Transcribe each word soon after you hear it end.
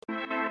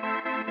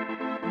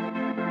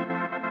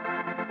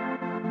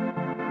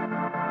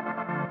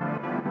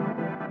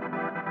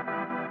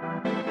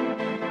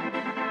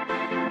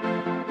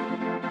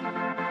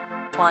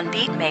One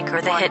beat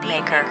maker, the hit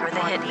maker, the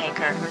hit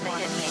maker, the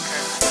hit maker.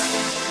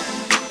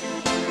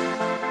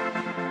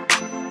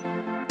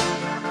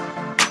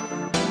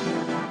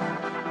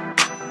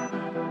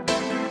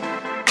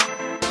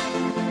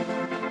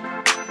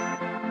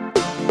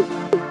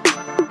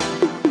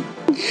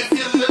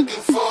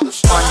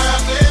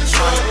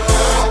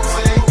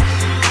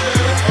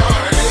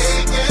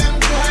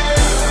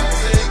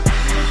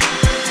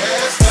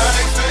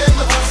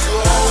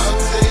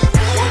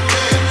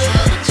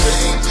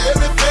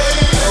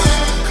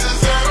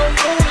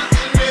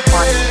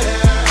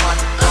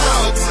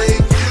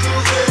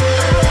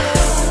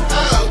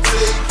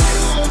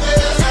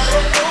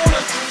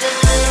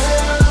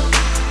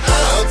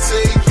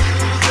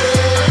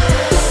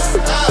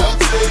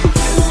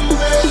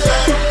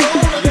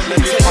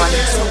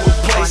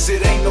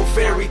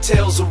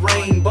 Tales of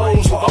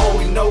rainbows, where all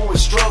we know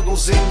is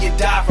struggles and you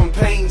die from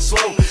pain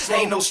slow.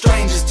 Ain't no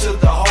strangers to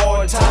the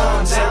hard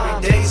times.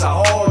 Every day's a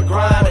hard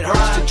grind. It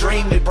hurts to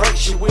dream, it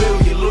breaks your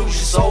will. You lose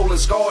your soul and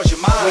scars your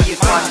mind. Well, you're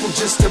thankful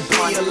just to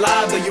be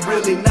alive, but you're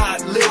really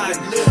not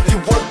living. You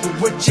work with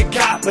what you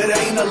got, but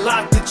ain't a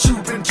lot that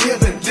you've been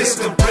given. This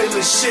the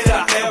realest shit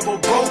I ever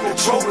broke. The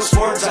truest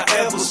words I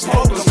ever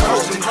spoke. I'm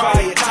cursed and cry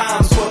at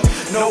times, but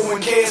no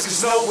one cares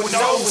cause no one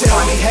knows.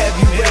 Tell me, have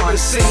you ever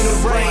seen the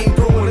rain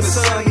ruin a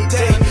sunny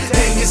day?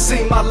 Then you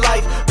see my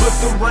life, but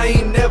the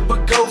rain never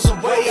goes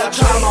away. I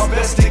try my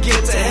best to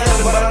get to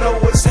heaven, but I know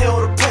it's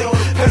hell to pay.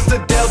 Cause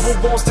the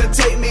devil wants to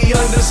take me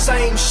under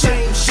same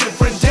shame,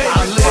 different day.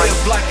 I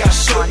live like I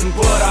shouldn't,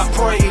 but I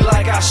pray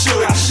like I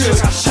should.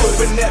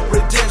 Hoping that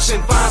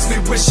redemption finds me,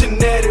 wishing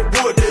that it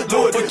would.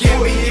 Lord, forgive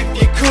me if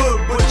you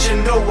could, but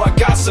you know I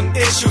got some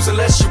issues.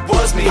 Unless you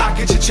was me, how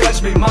could you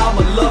judge me?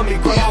 Mama love me,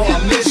 grandma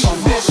I miss you.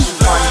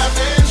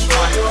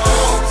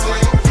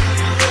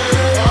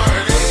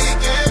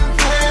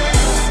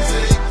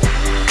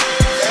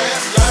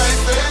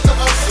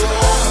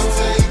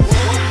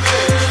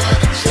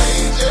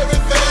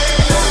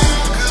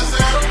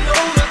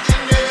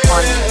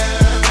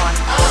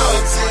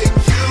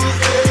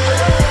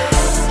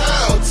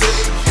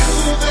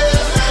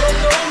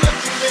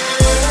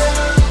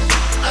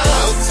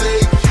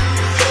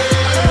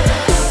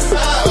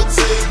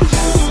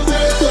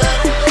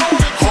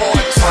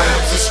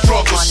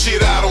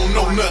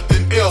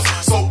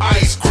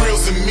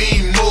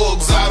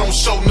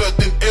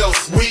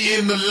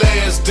 In the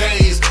last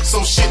days,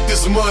 so shit,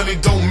 this money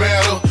don't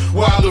matter.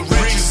 While the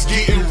rich is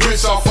getting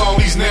rich off all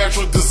these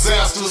natural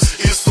disasters,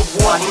 it's the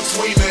war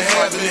between the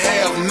have and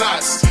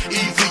have-nots.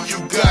 Either you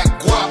got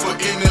guapa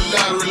in the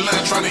lottery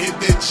line trying to hit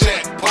that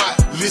jackpot.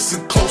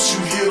 Listen close,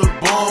 you hear the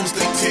bombs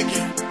they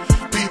ticking.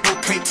 People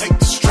can't take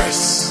the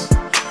stress,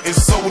 and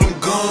so them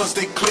guns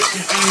they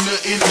clicking.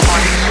 Ain't nothing to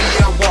me.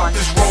 I walked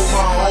this road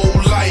my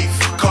whole life,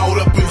 caught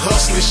up in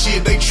hustling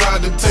shit. They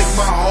tried to take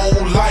my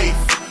whole life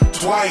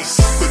twice,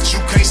 but you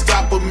can't